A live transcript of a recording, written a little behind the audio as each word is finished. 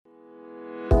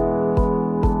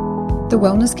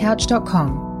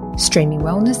thewellnesscouch.com, streaming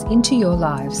wellness into your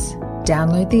lives.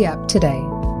 Download the app today.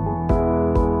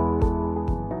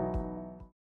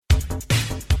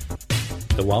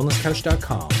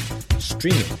 thewellnesscouch.com,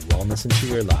 streaming wellness into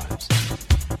your lives.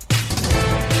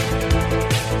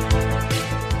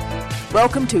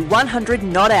 Welcome to 100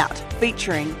 Not Out,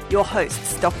 featuring your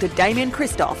hosts Dr. Damien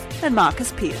Christoph and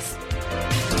Marcus Pearce.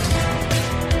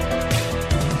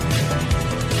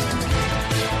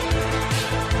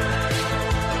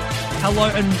 Hello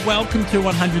and welcome to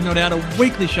 100 Not Out, a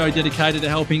weekly show dedicated to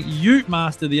helping you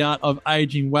master the art of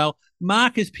aging well.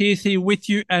 Marcus Pearce here with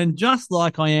you, and just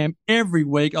like I am every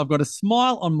week, I've got a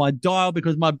smile on my dial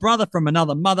because my brother from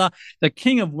another mother, the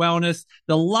king of wellness,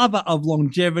 the lover of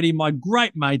longevity, my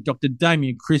great mate, Dr.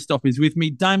 Damien Christoph, is with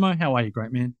me. Damo, how are you,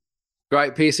 great man?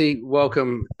 Great, Pearcey.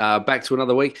 Welcome back to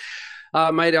another week.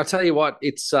 Mate, I'll tell you what,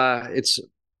 it's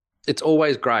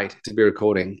always great to be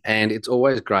recording, and it's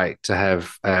always great to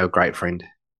have our great friend,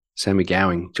 Sammy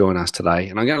Gowing, join us today.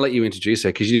 And I'm going to let you introduce her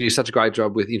because you do such a great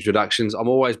job with introductions. I'm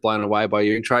always blown away by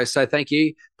your intros. So thank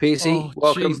you, Pearcey. Oh,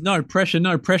 welcome. Geez, no pressure.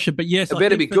 But yes, it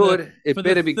better be good. It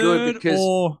better be good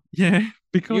because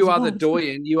you are the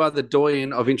doyen. You are the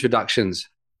doyen of introductions.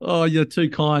 Oh, you're too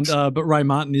kind. But Ray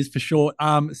Martin is for sure.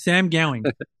 Sam Gowing,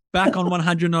 back on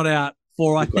 100 Not Out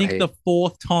for I think the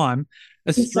fourth time.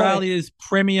 Australia's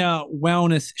premier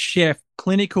wellness chef,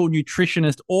 clinical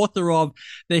nutritionist, author of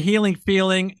The Healing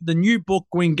Feeling, the new book,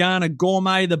 Gwingana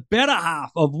Gourmet, the better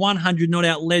half of 100 Not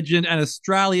Out legend, and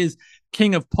Australia's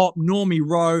king of pop, Normie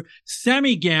Rowe,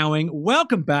 Sammy Gowing.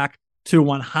 Welcome back to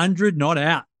 100 Not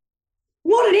Out.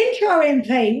 What an intro,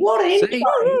 MP. What an intro.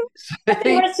 Have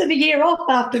the rest of the year off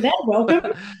after that.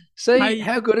 Welcome.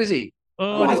 How good is he?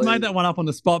 Oh, I just made that one up on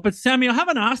the spot. But, Sammy, I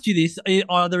haven't asked you this,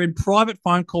 either in private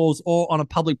phone calls or on a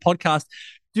public podcast.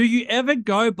 Do you ever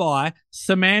go by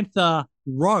Samantha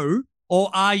Rowe, or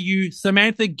are you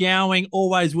Samantha Gowing,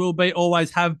 always will be,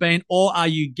 always have been, or are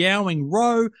you Gowing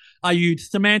Rowe? Are you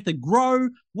Samantha Grow?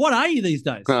 What are you these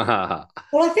days? Well,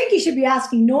 I think you should be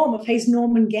asking Norm if he's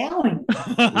Norman Gowing.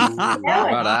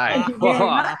 Thank you very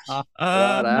much.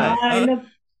 Look,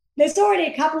 there's already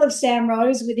a couple of Sam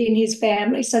Rose within his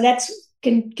family, so that's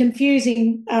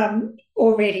confusing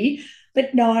already.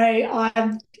 But no,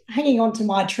 I'm hanging on to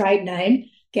my trade name,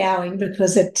 Gowing,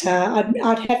 because I'd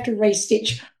have to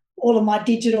restitch all of my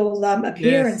digital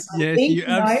appearance. Yes, you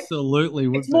absolutely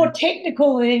would. It's more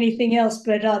technical than anything else,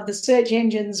 but the search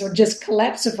engines would just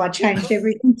collapse if I changed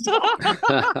everything.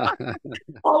 I'll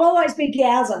always be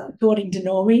Gowser, according to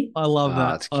Normie. I love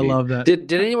that. I love that.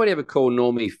 Did anybody ever call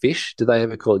Normie Fish? Did they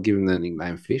ever give him the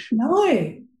nickname Fish?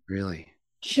 No. Really?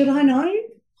 Should I know?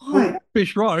 Oh.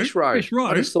 Fish Rowe. I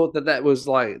just thought that was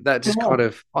like that. Just kind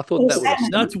of. I thought that was.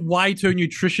 That's way too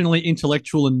nutritionally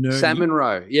intellectual and nerdy. Salmon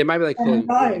Roe. Yeah, maybe they call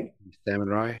it Salmon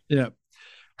Roe. Yeah.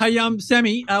 Hey,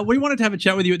 Sammy, we wanted to have a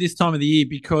chat with you at this time of the year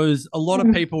because a lot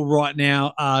of people right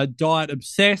now are diet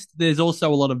obsessed. There's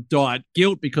also a lot of diet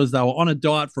guilt because they were on a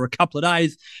diet for a couple of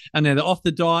days and now they're off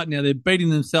the diet. Now they're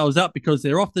beating themselves up because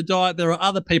they're off the diet. There are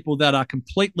other people that are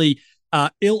completely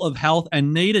ill of health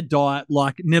and need a diet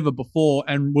like never before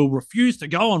and will refuse to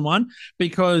go on one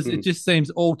because it just seems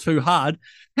all too hard.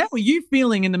 How are you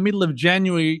feeling in the middle of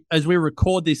January as we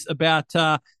record this about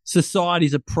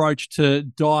society's approach to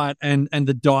diet and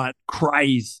the diet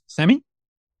craze, Sammy?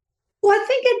 Well, I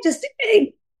think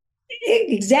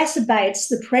it exacerbates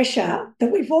the pressure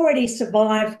that we've already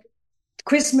survived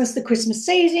Christmas, the Christmas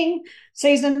season,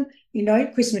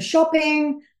 Christmas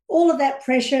shopping, all of that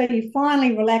pressure. You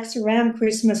finally relax around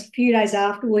Christmas a few days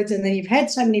afterwards, and then you've had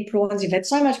so many prawns, you've had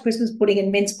so much Christmas pudding and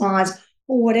mince pies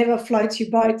or whatever floats your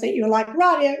boat that you're like,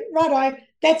 righto,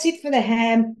 that's it for the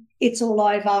ham. It's all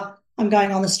over. I'm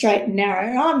going on the straight and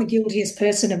narrow. I'm the guiltiest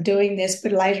person of doing this,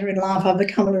 but later in life I've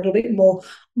become a little bit more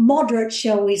moderate,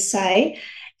 shall we say.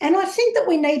 And I think that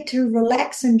we need to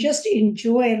relax and just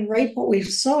enjoy and reap what we've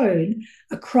sown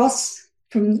across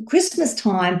from Christmas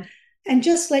time and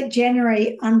just let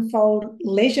January unfold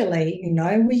leisurely.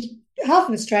 Half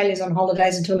of Australia's on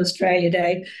holidays until Australia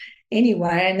Day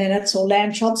anyway, and then it's all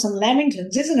lamb chops and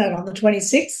lamingtons, isn't it, on the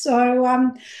 26th? So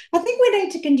I think we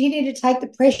need to continue to take the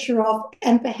pressure off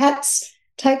and perhaps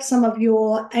take some of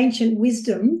your ancient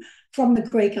wisdom from the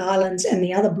Greek islands and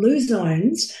the other blue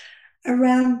zones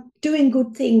around doing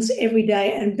good things every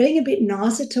day and being a bit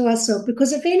nicer to ourselves.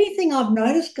 Because if anything I've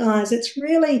noticed, guys,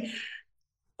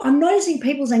 I'm noticing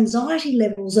people's anxiety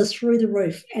levels are through the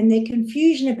roof and their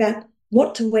confusion about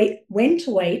what to eat, when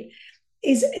to eat,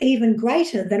 is even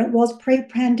greater than it was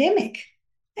pre-pandemic.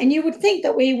 And you would think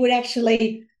that we would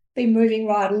actually be moving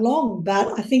right along,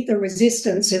 but I think the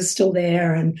resistance is still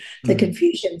there and the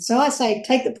confusion. So I say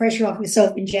take the pressure off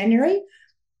yourself in January.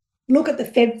 Look at the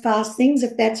Feb fast things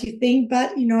if that's your thing,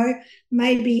 but,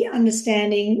 maybe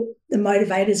understanding the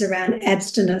motivators around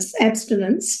abstinence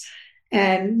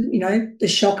and, the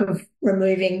shock of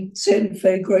removing certain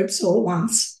food groups all at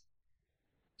once.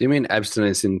 Do you mean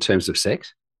abstinence in terms of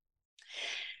sex?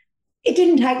 It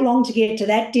didn't take long to get to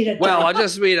that, did it? Well, I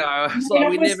just, it's like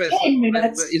we never. 10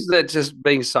 minutes. Isn't it just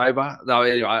being sober? No,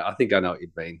 anyway, I think I know what you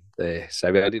mean there. So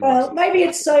I didn't. Well, maybe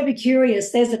it's sober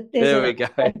curious. There we go.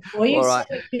 All right.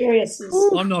 Curious.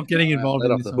 I'm not getting involved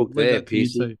in off this the hook there,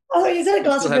 Piercy. Oh, is that a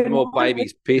glass Still of have more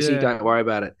babies, Piercy. Yeah. Don't worry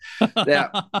about it.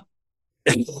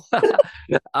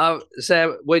 Now,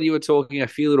 Sam, when you were talking, a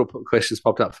few little questions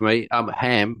popped up for me.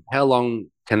 Ham, how long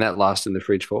can that last in the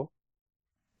fridge for?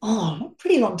 Oh,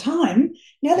 pretty long time.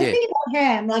 Now, the thing about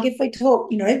ham, like if we talk,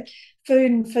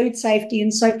 food and food safety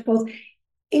and so forth,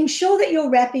 ensure that you're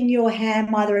wrapping your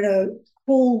ham either in a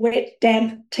cool, wet,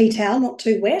 damp tea towel, not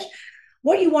too wet.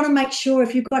 What you want to make sure,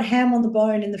 if you've got ham on the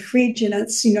bone in the fridge and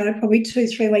it's, probably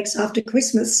 2-3 weeks after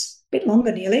Christmas, a bit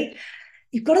longer nearly,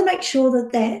 you've got to make sure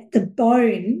that the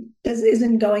bone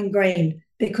isn't going green,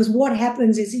 because what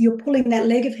happens is you're pulling that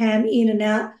leg of ham in and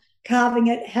out, carving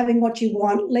it, having what you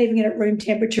want, leaving it at room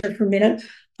temperature for a minute,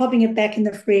 popping it back in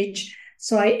the fridge.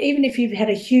 So even if you've had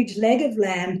a huge leg of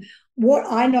lamb, what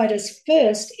I notice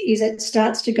first is it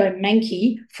starts to go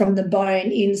manky from the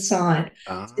bone inside.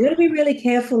 So you've got to be really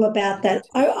careful about that.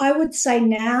 I would say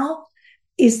now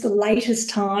is the latest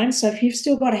time. So if you've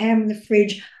still got ham in the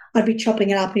fridge, I'd be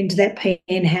chopping it up into that pea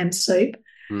and ham soup.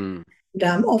 And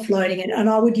offloading it. And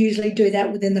I would usually do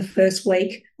that within the first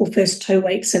week or first 2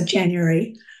 weeks of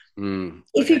January.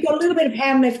 If you've got a little bit of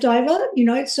ham left over,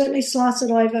 certainly slice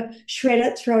it over, shred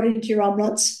it, throw it into your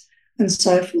omelettes and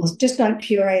so forth. Just don't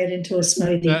puree it into a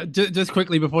smoothie. Just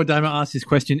quickly before Damon asks his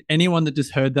question, anyone that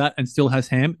just heard that and still has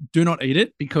ham, do not eat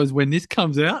it, because when this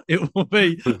comes out, it will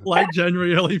be late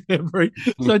January, early February.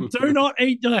 So do not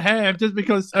eat your ham just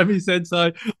because Sammy said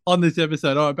so on this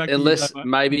episode. All right, back unless to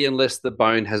you, unless the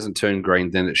bone hasn't turned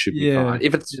green, then it should be fine.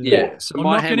 If it's so I'm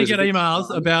my not ham going to was get emails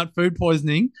about food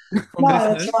poisoning from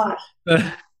that's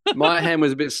right. My ham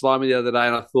was a bit slimy the other day,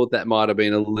 and I thought that might have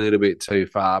been a little bit too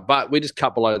far. But we just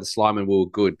cut below the slime and we were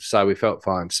good, so we felt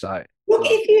fine. So look,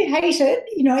 if you hate it,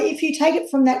 if you take it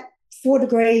from that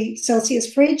 4-degree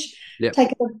Celsius fridge,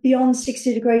 take it beyond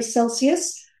 60 degrees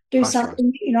Celsius, do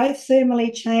something,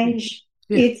 thermally change.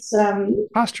 It's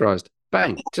pasteurized,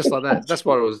 bang, just like that. That's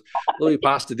what it was. Louis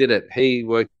Pasteur did it. He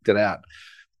worked it out.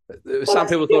 Some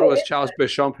people thought it was Charles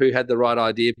Béchamp who had the right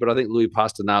idea, but I think Louis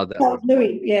Pasteur nailed that one.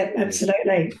 Louis,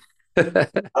 absolutely.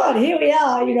 Oh, here we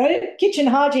are, kitchen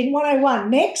hygiene 101.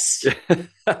 Next.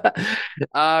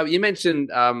 You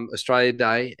mentioned Australia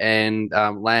Day and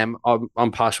lamb.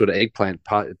 I'm partial to eggplant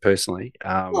personally.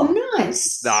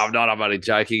 Nice. No, I'm not. I'm only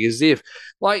joking. As if,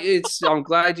 I'm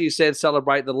glad you said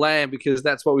celebrate the lamb, because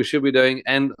that's what we should be doing.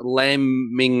 And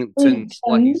lambingtons,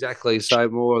 exactly. So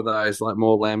more of those,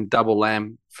 more lamb, double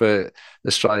lamb for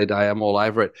Australia Day. I'm all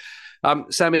over it.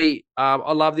 Sammy,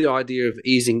 I love the idea of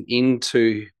easing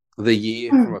into the year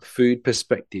from a food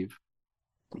perspective,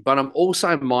 but I'm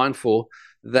also mindful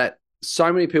that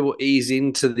so many people ease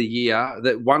into the year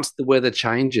that once the weather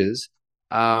changes,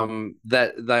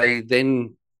 that they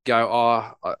then go,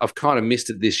 oh, I've kind of missed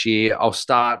it this year. I'll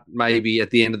start maybe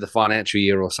at the end of the financial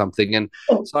year or something. And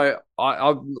so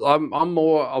I'm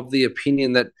more of the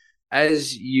opinion that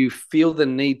as you feel the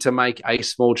need to make a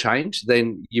small change,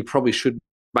 then you probably should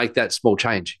make that small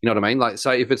change. You know what I mean?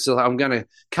 So if it's I'm going to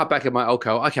cut back at my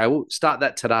alcohol, okay, we'll start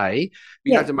that today.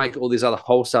 You have to make all these other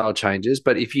wholesale changes.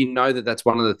 But if you know that that's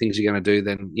one of the things you're going to do,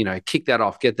 then, kick that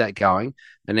off, get that going,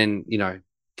 and then,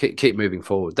 keep moving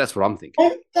forward. That's what I'm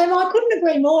thinking. And I couldn't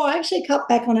agree more. I actually cut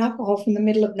back on alcohol from the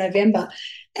middle of November.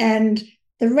 And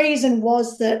the reason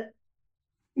was that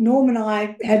Norm and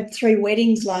I had 3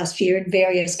 weddings last year in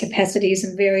various capacities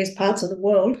in various parts of the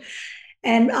world.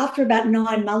 And after about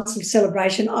 9 months of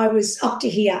celebration, I was up to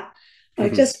here. I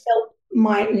just felt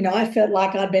I felt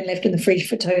like I'd been left in the fridge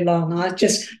for too long. I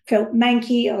just felt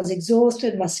manky. I was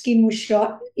exhausted. My skin was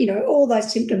shot, all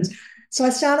those symptoms. So I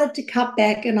started to cut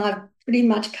back, and I've pretty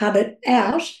much cut it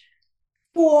out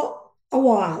for a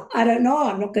while. I don't know.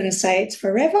 I'm not going to say it's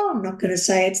forever. I'm not going to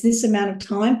say it's this amount of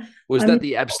time. Was that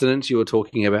the abstinence you were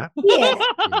talking about? Yeah.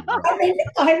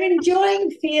 I'm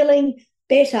enjoying feeling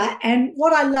better. And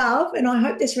what I love, and I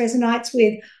hope this resonates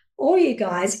with all you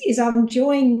guys, is I'm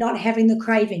enjoying not having the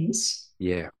cravings.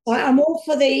 Yeah. I'm all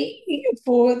for the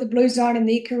Blue Zone and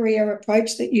the career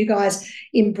approach that you guys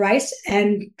embrace,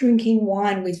 and drinking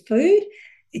wine with food.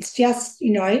 It's just,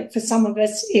 for some of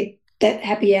us, that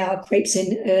happy hour creeps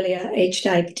in earlier each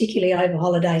day, particularly over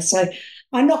holidays. So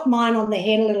I knock mine on the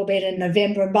head a little bit in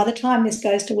November, and by the time this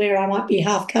goes to where I might be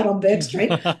half cut on Burke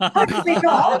Street, hopefully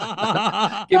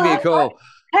not. Give me a call.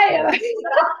 Hey,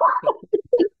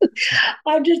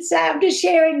 I'm just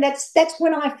sharing. That's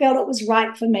when I felt it was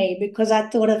right for me, because I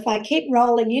thought if I keep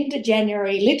rolling into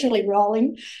January, literally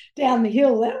rolling down the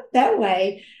hill that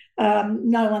way,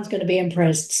 no one's going to be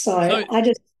impressed. So I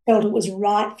just felt it was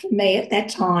right for me at that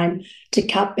time to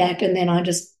cut back, and then I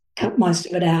just cut most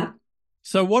of it out.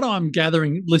 So what I'm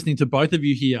gathering, listening to both of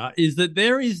you here, is that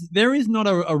there is not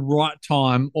a right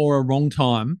time or a wrong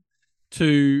time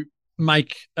to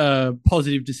make a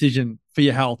positive decision for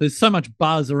your health. There's so much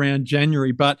buzz around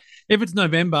January, but if it's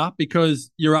November, because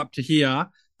you're up to here,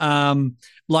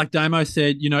 like Damo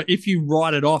said, if you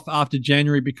write it off after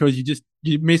January because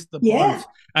you missed the boat,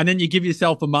 and then you give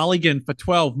yourself a mulligan for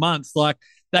 12 months, like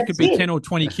that could be 10 or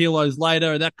 20 kilos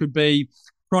later. That could be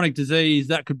chronic disease.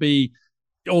 That could be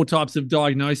all types of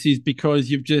diagnoses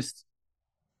because you've just,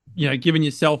 given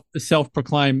yourself a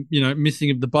self-proclaimed,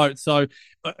 missing of the boat. So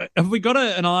have we got to,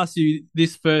 and I'll ask you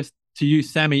this first to you,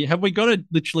 Sammy, have we got to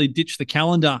literally ditch the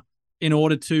calendar in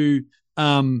order to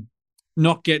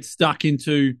not get stuck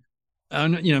into,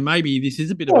 maybe this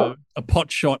is a bit of a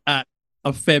pot shot at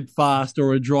a Feb fast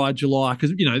or a dry July,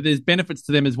 because, there's benefits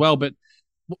to them as well, but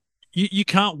you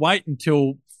can't wait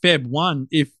until Feb 1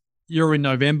 if you're in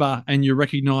November and you're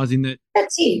recognising that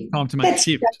that's it. Time to make a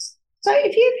shift. So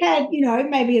if you've had,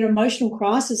 maybe an emotional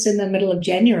crisis in the middle of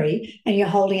January and you're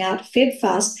holding out Feb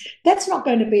fast, that's not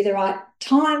going to be the right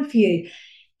time for you.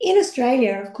 In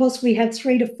Australia, of course, we have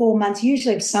 3 to 4 months,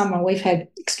 usually of summer. We've had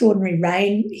extraordinary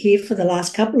rain here for the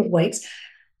last couple of weeks.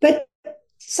 But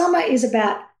summer is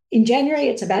in January,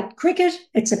 it's about cricket,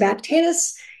 it's about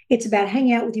tennis, it's about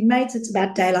hanging out with your mates, it's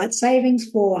about daylight savings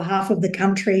for half of the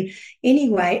country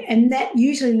anyway. And that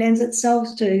usually lends itself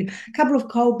to a couple of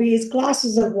cold beers,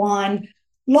 glasses of wine,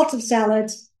 lots of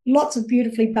salads, lots of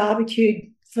beautifully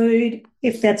barbecued food,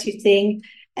 if that's your thing,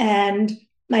 and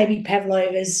maybe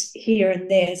pavlovas here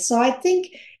and there. So I think,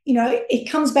 it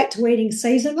comes back to eating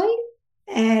seasonally.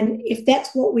 And if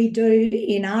that's what we do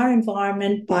in our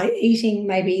environment by eating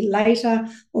maybe later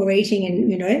or eating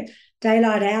in,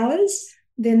 daylight hours,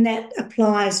 then that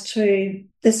applies to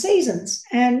the seasons.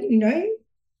 And,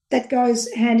 that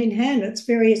goes hand in hand. It's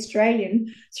very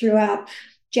Australian throughout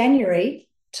January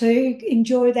to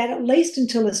enjoy that at least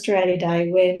until Australia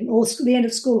Day, or the end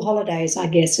of school holidays, I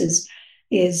guess,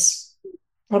 is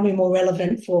probably more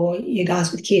relevant for you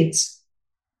guys with kids.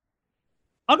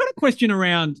 I've got a question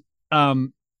around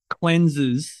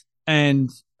cleanses and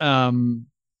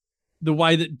the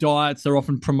way that diets are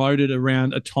often promoted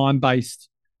around a time-based,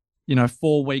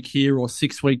 4-week here or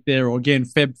 6-week there, or again,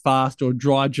 Feb fast or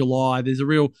dry July. There's a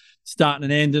real start and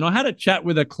an end. And I had a chat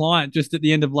with a client just at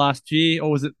the end of last year,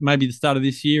 or was it maybe the start of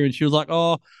this year? And she was like,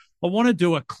 "Oh, I want to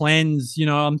do a cleanse.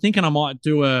 I'm thinking I might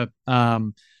do a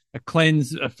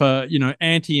cleanse for,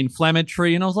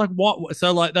 anti-inflammatory." And I was like, "What?"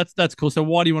 So like, that's cool. So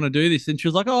why do you want to do this? And she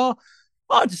was like, "Oh,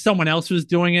 just someone else was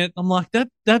doing it." I'm like,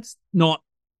 that's not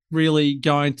really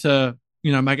going to,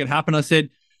 make it happen. I said,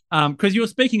 because you were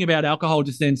speaking about alcohol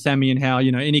just then, Sammy, and how,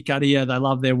 in Ikaria, they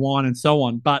love their wine and so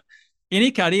on. But in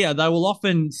Ikaria, they will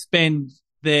often spend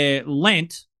their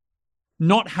Lent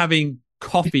not having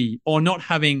coffee or not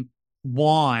having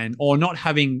wine or not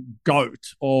having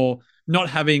goat or not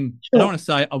having, I don't want to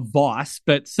say a vice,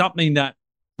 but something that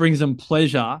brings them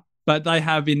pleasure, but they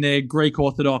have in their Greek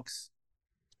Orthodox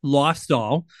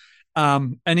lifestyle.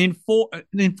 And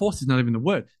enforce is not even the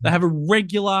word. They have a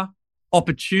regular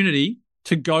opportunity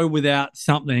to go without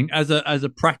something as a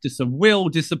practice of will,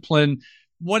 discipline,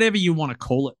 whatever you want to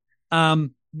call it.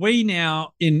 We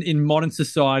now in modern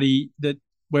society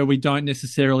where we don't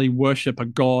necessarily worship a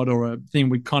god or a thing,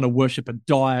 we kind of worship a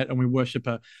diet and we worship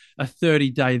a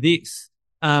 30-day this.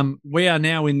 We are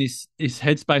now in this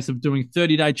headspace of doing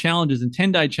 30-day challenges and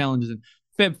 10-day challenges and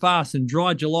Feb fasts and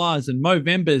dry Julys and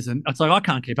Movembers, and it's like I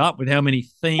can't keep up with how many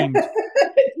themed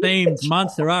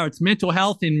months there are. It's mental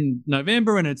health in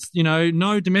November, and it's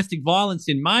no domestic violence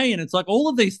in May, and it's like all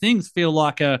of these things feel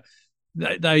like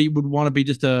they would want to be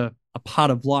just a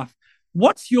part of life.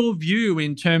 What's your view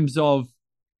in terms of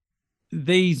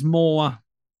these more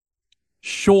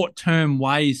short-term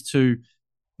ways to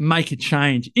make a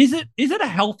change? Is it a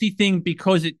healthy thing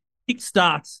because it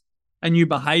kickstarts a new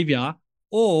behavior,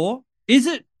 or is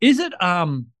it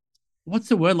what's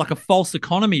the word, like a false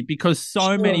economy, because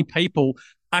so many people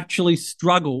actually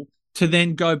struggle to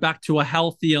then go back to a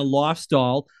healthier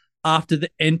lifestyle after the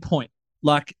end point?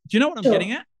 Like, do you know what I'm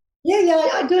getting at? Yeah,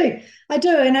 I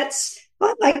do. And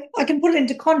I can put it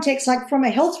into context, like from a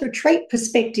health retreat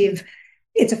perspective,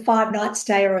 it's a 5-night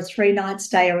stay or a 3-night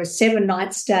stay or a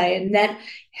 7-night stay, and that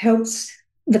helps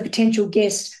the potential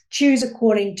guest choose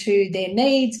according to their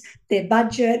needs, their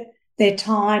budget, their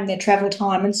time, their travel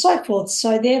time, and so forth.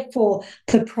 So therefore,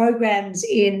 the programs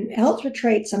in health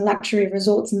retreats and luxury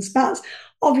resorts and spas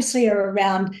obviously are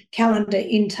around calendar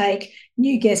intake,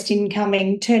 new guest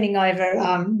incoming, turning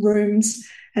over rooms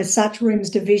as such, rooms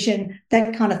division,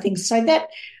 that kind of thing. So that,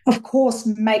 of course,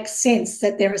 makes sense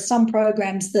that there are some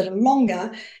programs that are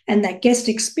longer and that guest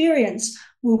experience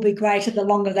will be greater the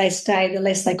longer they stay, the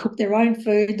less they cook their own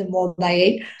food, the more they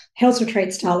eat health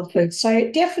retreat style of food. So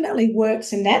it definitely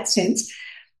works in that sense.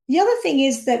 The other thing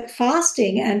is that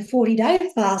fasting and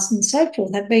 40-day fast and so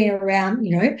forth have been around,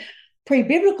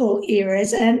 pre-biblical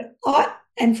eras. And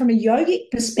from a yogic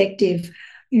perspective,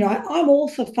 I'm all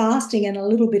for fasting and a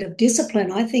little bit of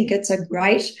discipline. I think it's a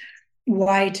great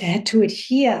way to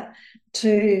adhere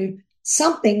to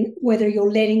something, whether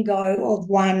you're letting go of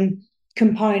one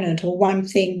component or one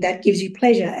thing that gives you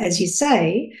pleasure, as you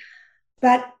say,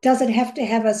 but does it have to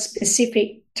have a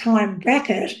specific time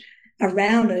bracket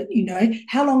around it?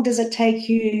 How long does it take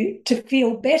you to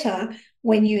feel better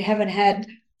when you haven't had,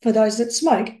 for those that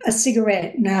smoke, a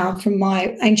cigarette? Now, from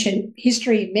my ancient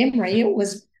history memory, it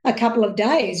was a couple of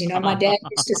days. My dad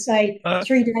used to say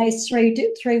 3 days,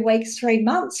 3 weeks, 3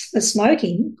 months for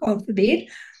smoking, God forbid.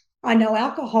 I know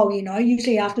alcohol,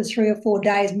 usually after 3 or 4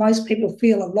 days, most people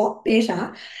feel a lot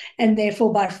better. And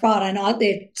therefore by Friday night,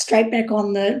 they're straight back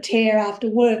on the tear after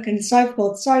work and so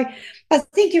forth. So I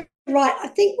think you're right. I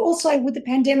think also with the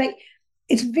pandemic,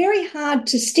 it's very hard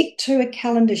to stick to a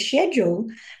calendar schedule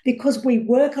because we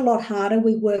work a lot harder,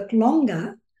 we work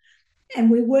longer, and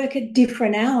we work at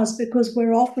different hours because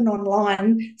we're often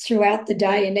online throughout the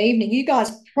day and evening. You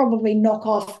guys probably knock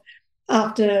off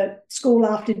after school,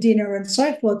 after dinner and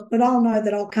so forth, but I'll know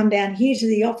that I'll come down here to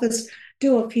the office,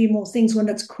 do a few more things when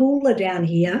it's cooler down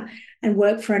here and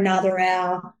work for another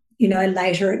hour,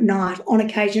 later at night on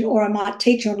occasion, or I might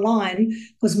teach online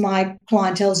because my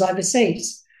clientele's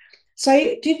overseas.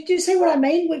 So do you see what I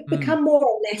mean? We've become more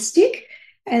elastic,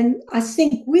 and I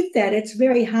think with that it's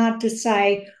very hard to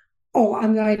say, oh,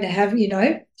 I'm going to have,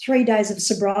 3 days of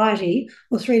sobriety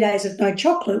or 3 days of no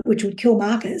chocolate, which would kill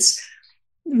Marcus,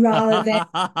 rather than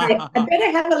I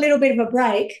better have a little bit of a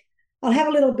break. I'll have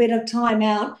a little bit of time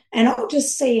out and I'll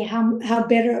just see how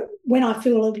better, when I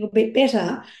feel a little bit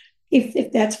better,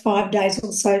 if that's 5 days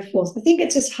or so forth. I think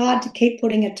it's just hard to keep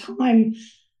putting a time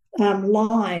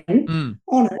line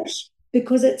on it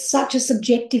because it's such a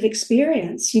subjective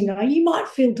experience. You might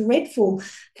feel dreadful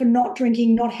for not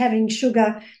drinking, not having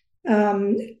sugar,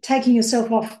 taking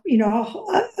yourself off,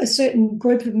 a certain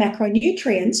group of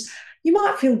macronutrients. You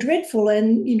might feel dreadful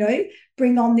and,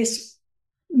 bring on this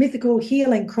mythical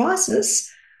healing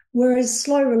crisis, whereas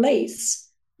slow release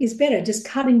is better. Just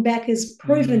cutting back is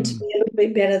proven to be a little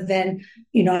bit better than,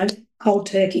 cold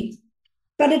turkey.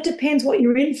 But it depends what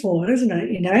you're in for, isn't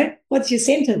it? What's your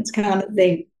sentence kind of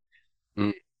thing?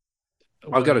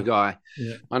 I've got a guy.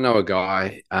 Yeah. I know a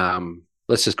guy.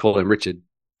 Let's just call him Richard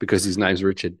because his name's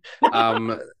Richard.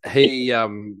 He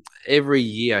every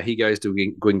year he goes to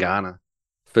Gwingana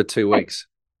for 2 weeks.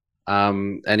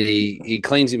 And he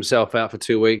cleans himself out for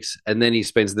 2 weeks, and then he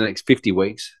spends the next 50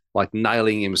 weeks like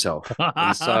nailing himself.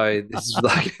 And so this is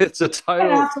like it's a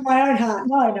total. After my own heart.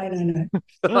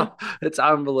 No. It's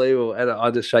unbelievable, and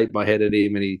I just shake my head at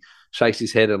him, and he shakes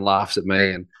his head and laughs at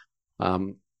me,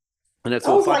 and it's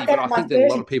all funny. But I think that a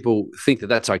lot of people think that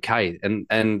that's okay,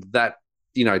 and that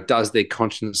does their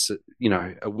conscience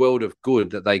a world of good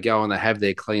that they go and they have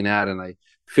their clean out and they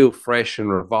feel fresh and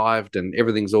revived, and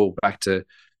everything's all back to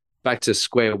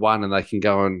square one, and they can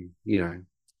go and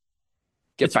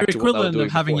get back to what they were doing. It's equivalent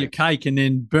of having your cake and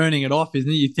then burning it off, isn't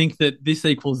it? You think that this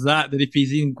equals that if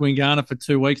he's in Gwingana for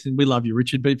 2 weeks, and we love you,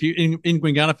 Richard, but if you're in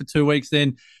Gwingana for 2 weeks,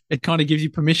 then it kind of gives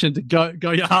you permission to go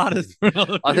your hardest for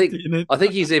another 50, I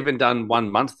think he's even done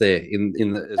 1 month there as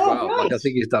well. Right. Like I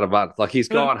think he's done a month. Like he's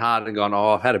gone hard and gone,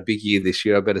 I've had a big year this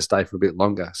year, I better stay for a bit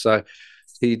longer. So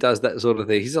he does that sort of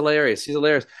thing. He's hilarious.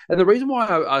 And the reason why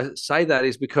I say that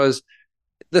is because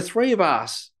the three of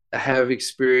us have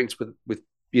experience with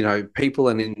people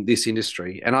and in this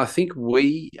industry, and I think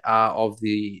we are of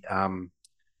the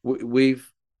we've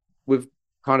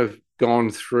kind of gone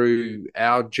through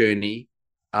our journey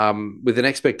with an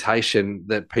expectation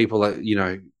that people are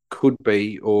could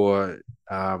be or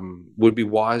would be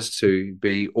wise to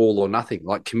be all or nothing,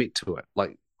 like commit to it,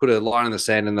 like put a line in the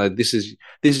sand and know this is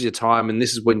your time and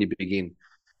this is when you begin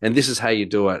and this is how you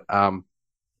do it.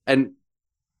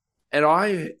 And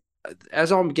I,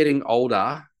 as I'm getting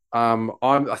older,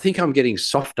 I think I'm getting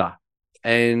softer,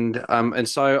 and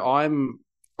so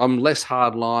I'm less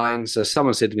hard line. So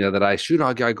someone said to me the other day, "Should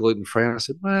I go gluten free?" And I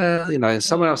said, "Well, And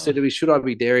someone else said to me, "Should I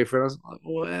be dairy free?" And I was like,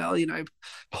 "Well,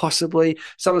 possibly."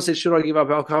 Someone said, "Should I give up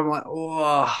alcohol?" I'm like,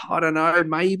 "Oh, I don't know,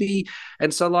 maybe."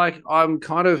 And so, like, I'm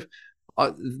kind of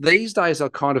these days, I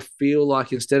kind of feel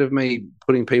like instead of me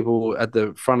putting people at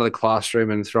the front of the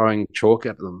classroom and throwing chalk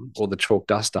at them or the chalk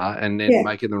duster and then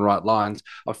making the right lines,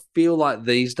 I feel like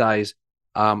these days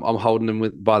I'm holding them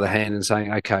by the hand and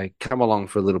saying, "Okay, come along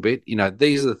for a little bit.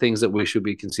 These are the things that we should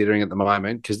be considering at the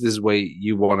moment because this is where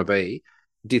you want to be.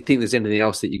 Do you think there's anything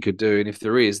else that you could do? And if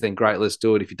there is, then great, let's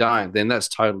do it. If you don't, then that's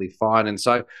totally fine." And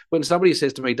so when somebody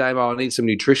says to me, "Damo, I need some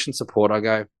nutrition support," I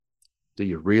go, "Do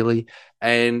you really?"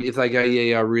 And if they go,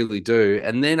 "Yeah, I really do,"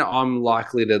 and then I'm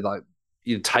likely to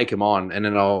take them on, and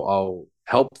then I'll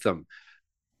help them.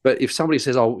 But if somebody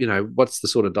says, "Oh, what's the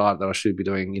sort of diet that I should be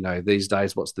doing? These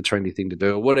days, what's the trendy thing to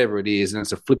do?" or whatever it is, and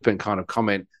it's a flippant kind of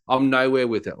comment, I'm nowhere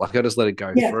with it. Like I just let it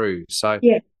go through. So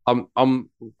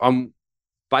I'm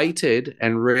baited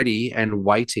and ready and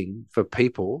waiting for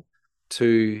people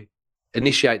to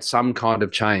initiate some kind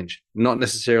of change, not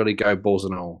necessarily go balls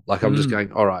and all. Like I'm just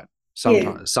going, all right.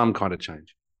 Some kind of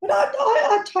change. But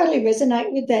I totally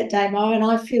resonate with that, Damo, and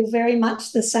I feel very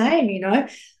much the same. I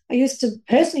used to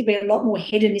personally be a lot more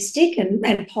hedonistic and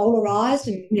polarized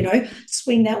and,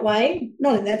 swing that way.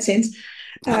 Not in that sense.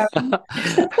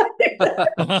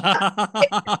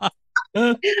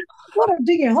 What I'm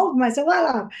doing at home myself,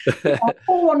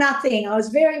 all or nothing. I was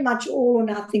very much all or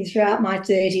nothing throughout my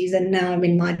 30s, and now I'm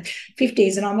in my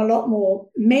 50s, and I'm a lot more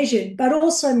measured. But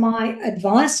also my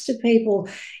advice to people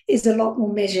is a lot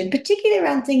more measured, particularly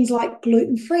around things like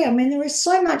gluten-free. I mean, there is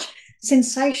so much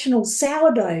sensational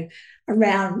sourdough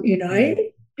around,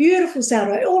 beautiful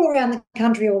sourdough all around the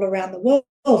country, all around the world.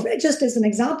 Just as an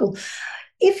example,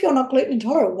 if you're not gluten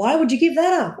intolerant, why would you give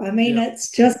that up? I mean, it's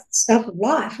just stuff of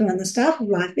life and the stuff of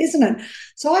life, isn't it?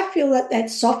 So I feel that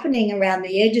softening around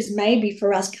the edges maybe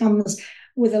for us comes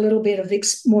with a little bit of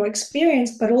more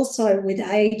experience, but also with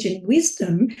age and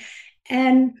wisdom.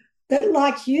 And that,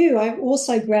 like you, I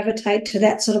also gravitate to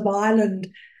that sort of island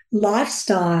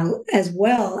lifestyle as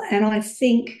well. And I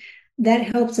think that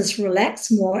helps us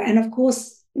relax more. And of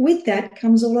course, with that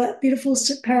comes all that beautiful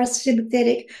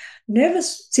parasympathetic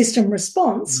nervous system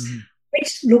response,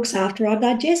 which looks after our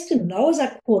digestion, lowers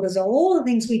our cortisol, all the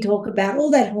things we talk about,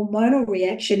 all that hormonal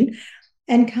reaction,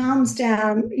 and calms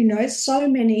down, so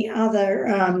many other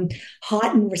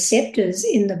heightened receptors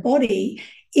in the body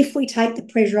if we take the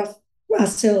pressure off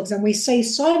ourselves. And we see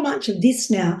so much of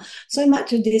this now, so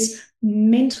much of this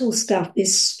mental stuff,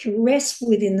 this stress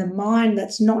within the mind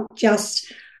that's not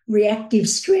just reactive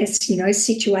stress,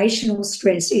 situational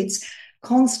stress. It's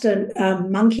constant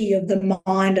monkey of the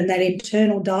mind and that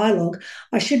internal dialogue.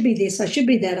 I should be this, I should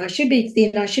be that, I should be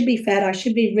thin, I should be fat, I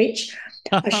should be rich,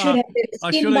 I should have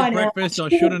I should eat breakfast, I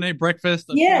shouldn't eat breakfast.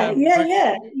 Yeah.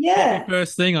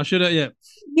 First thing, I should have,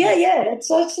 Yeah.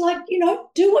 So it's like,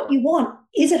 do what you want.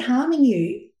 Is it harming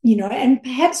you? And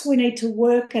perhaps we need to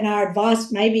work, and our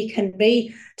advice maybe can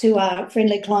be to our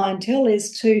friendly clientele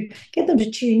is to get them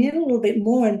to tune in a little bit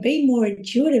more and be more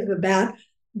intuitive about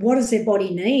what does their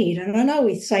body need. And I know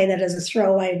we say that as a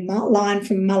throwaway line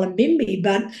from Mullumbimby,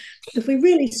 but if we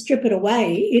really strip it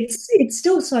away, it's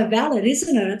still so valid,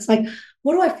 isn't it? It's like,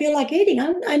 what do I feel like eating?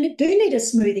 I do need a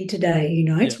smoothie today.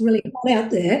 It's really hot out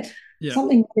there. Yeah.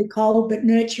 Something really cold but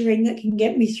nurturing that can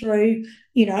get me through,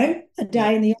 a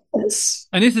day in the office.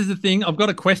 And this is the thing. I've got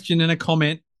a question and a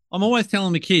comment. I'm always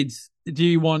telling the kids, do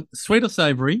you want sweet or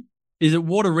savoury? Is it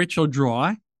water rich or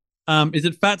dry? Is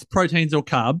it fats, proteins or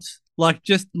carbs? Like,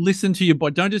 just listen to your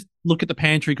body. Don't just look at the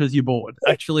pantry because you're bored.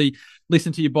 Actually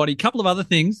listen to your body. A couple of other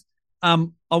things. I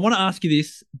want to ask you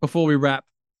this before we wrap.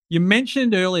 You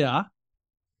mentioned earlier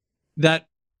that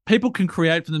people can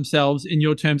create for themselves, in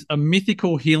your terms, a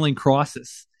mythical healing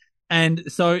crisis. And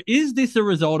so is this a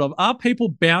result of, are people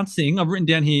bouncing, I've written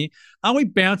down here, are we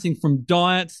bouncing from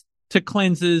diets to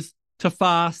cleanses to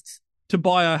fasts to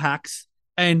biohacks?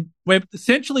 And we're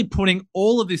essentially putting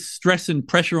all of this stress and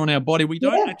pressure on our body. We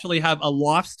don't actually have a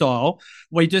lifestyle.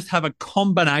 We just have a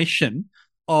combination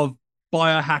of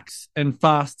biohacks and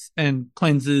fasts and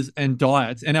cleanses and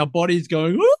diets. And our body's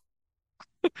going, ooh!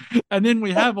 And then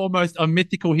we have almost a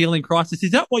mythical healing crisis. Is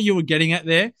that what you were getting at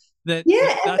there? That's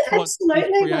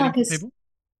absolutely, Marcus.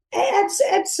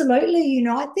 Absolutely.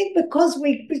 I think because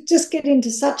we just get into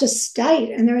such a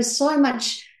state, and there is so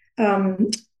much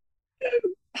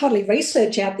hardly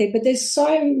research out there, but there's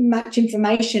so much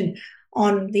information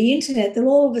on the internet that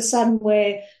all of a sudden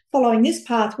we're following this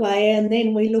pathway, and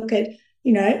then we look at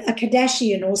a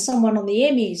Kardashian or someone on the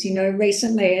Emmys,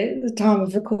 recently at the time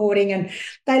of recording, and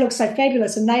they look so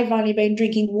fabulous and they've only been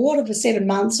drinking water for 7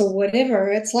 months or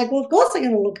whatever. It's like, well, of course they're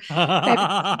going to look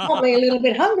probably a little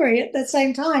bit hungry at the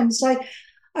same time. So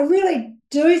I really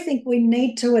do think we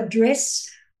need to address,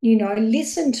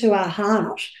 listen to our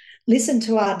heart, listen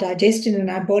to our digestion and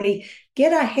our body,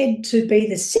 get our head to be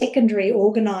the secondary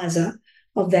organizer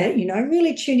of that,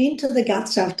 really tune into the gut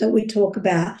stuff that we talk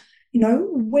about.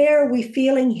 Where are we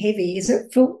feeling heavy? Is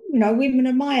it for, women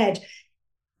of my age,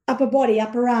 upper body,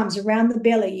 upper arms, around the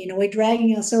belly, we're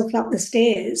dragging ourselves up the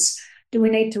stairs. Do we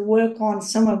need to work on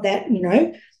some of that,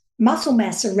 muscle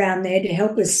mass around there to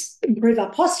help us improve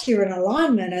our posture and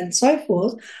alignment and so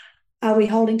forth? Are we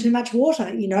holding too much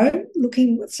water?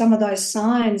 Looking at some of those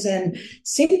signs and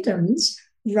symptoms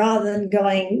rather than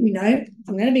going,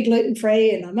 I'm going to be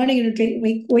gluten-free and I'm only going to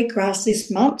drink wheatgrass this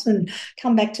month and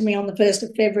come back to me on the 1st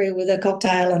of February with a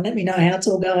cocktail and let me know how it's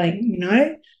all going,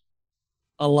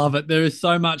 I love it. There is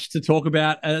so much to talk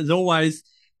about. As always,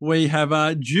 we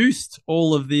have juiced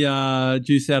all of the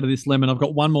juice out of this lemon. I've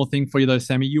got one more thing for you though,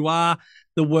 Sammy. You are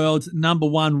the world's #1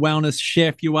 wellness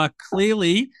chef. You are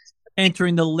clearly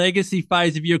entering the legacy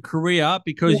phase of your career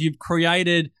because you've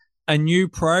created a new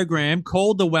program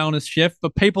called the Wellness Chef for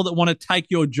people that want to take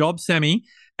your job, Sammy,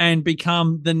 and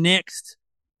become the next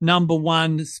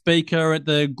 #1 speaker at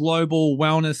the Global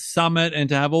Wellness Summit and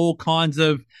to have all kinds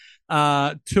of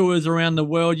tours around the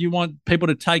world. You want people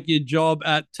to take your job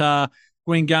at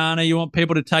Gwingana. You want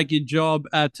people to take your job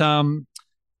at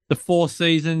the Four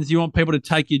Seasons. You want people to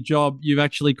take your job. You've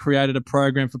actually created a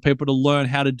program for people to learn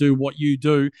how to do what you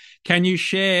do. Can you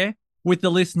share with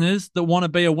the listeners that want to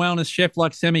be a wellness chef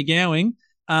like Sammy Gowing,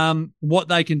 what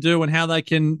they can do and how they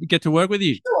can get to work with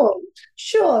you?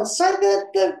 Sure. So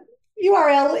the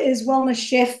URL is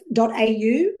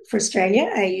wellnesschef.au for Australia,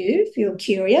 AU, if you're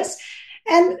curious.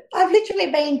 And I've literally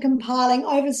been compiling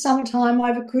over some time,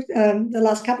 over the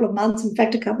last couple of months, in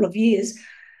fact, a couple of years,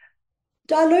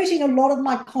 diluting a lot of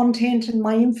my content and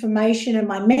my information and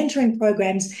my mentoring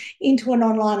programs into an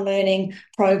online learning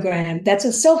program. That's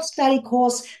a self-study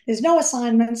course. There's no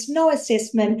assignments, no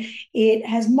assessment. It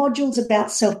has modules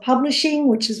about self-publishing,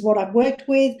 which is what I've worked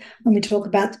with. When we talk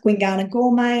about the Gwingana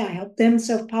Gourmet, I help them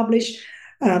self-publish,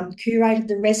 curated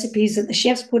the recipes that the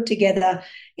chefs put together,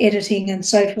 editing and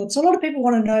so forth. So a lot of people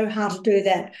want to know how to do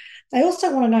that. They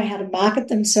also want to know how to market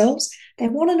themselves. They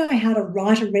want to know how to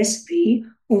write a recipe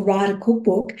or write a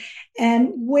cookbook and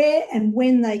where and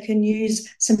when they can use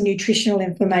some nutritional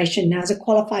information. Now, as a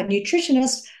qualified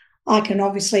nutritionist, I can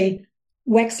obviously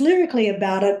wax lyrically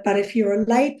about it, but if you're a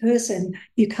lay person,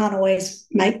 you can't always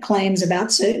make claims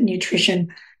about certain nutrition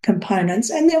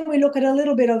components. And then we look at a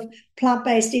little bit of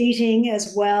plant-based eating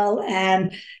as well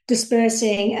and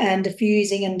dispersing and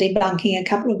diffusing and debunking a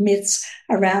couple of myths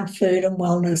around food and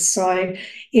wellness. So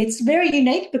it's very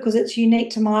unique because it's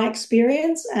unique to my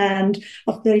experience and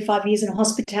of 35 years in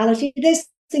hospitality. There's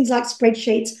things like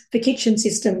spreadsheets for kitchen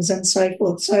systems and so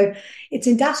forth. So it's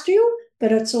industrial,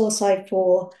 but it's also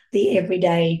for the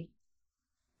everyday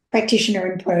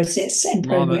practitioner in process and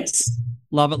progress.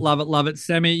 Love it, love it, love it.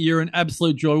 Sammy, you're an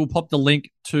absolute joy. We'll pop the link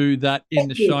to that in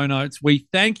the show notes. We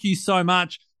thank you so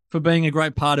much for being a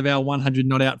great part of our 100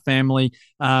 Not Out family.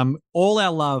 All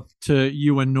our love to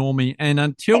you and Normie. And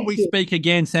until we speak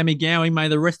again, Sammy Gowing, may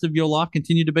the rest of your life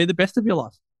continue to be the best of your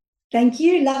life. Thank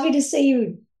you. Lovely to see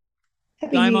you.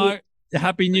 Happy New Year.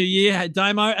 Happy New Year. Hey,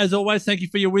 Damo, as always, thank you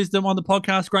for your wisdom on the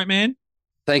podcast. Great man.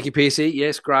 Thank you, PC.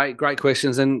 Yes, great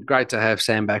questions and great to have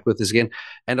Sam back with us again.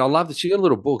 And I love that she got a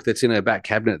little book that's in her back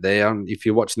cabinet there. If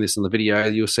you're watching this on the video,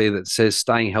 you'll see that it says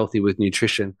Staying Healthy with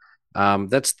Nutrition.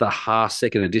 That's the Haas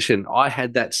second edition. I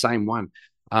had that same one.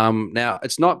 Now,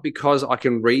 it's not because I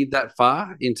can read that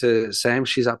far into Sam.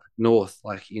 She's up north,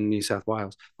 like in New South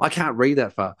Wales. I can't read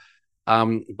that far.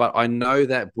 But I know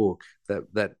that book,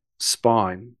 that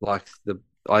spine,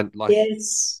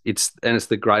 yes. It's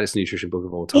the greatest nutrition book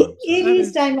of all time. It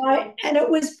is, Damo, and it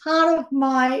was part of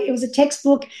it was a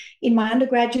textbook in my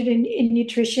undergraduate in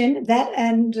nutrition, that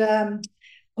and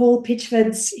Paul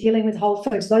Pitchford's Healing with Whole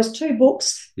Foods. Those two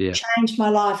books changed my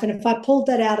life, and if I pulled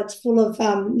that out, it's full of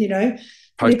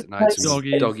Post-it notes,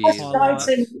 notes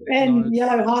and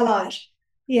yellow highlight.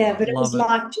 Yeah, but it was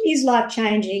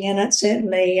life-changing, and it's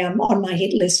certainly on my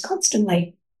hit list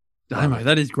constantly. Damo,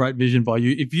 that is great vision by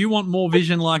you. If you want more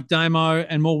vision like Damo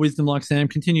and more wisdom like Sam,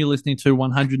 continue listening to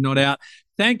 100 Not Out.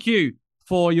 Thank you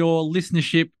for your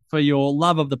listenership, for your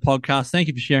love of the podcast. Thank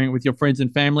you for sharing it with your friends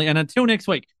and family. And until next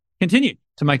week, continue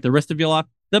to make the rest of your life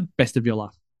the best of your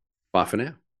life. Bye for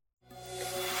now.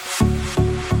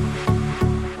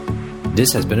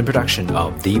 This has been a production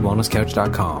of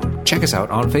TheWellnessCouch.com. Check us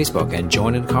out on Facebook and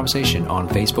join in the conversation on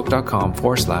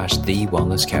Facebook.com/The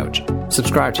Wellness Couch.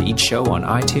 Subscribe to each show on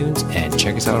iTunes and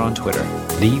check us out on Twitter.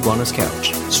 The Wellness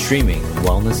Couch, streaming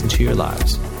wellness into your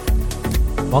lives.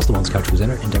 Whilst the Wellness Couch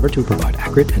presenter endeavor to provide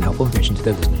accurate and helpful information to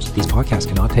their listeners, these podcasts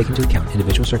cannot take into account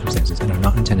individual circumstances and are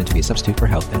not intended to be a substitute for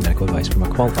health and medical advice from a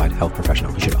qualified health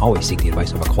professional. You should always seek the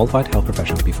advice of a qualified health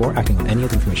professional before acting on any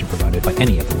of the information provided by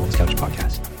any of the Wellness Couch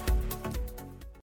podcasts.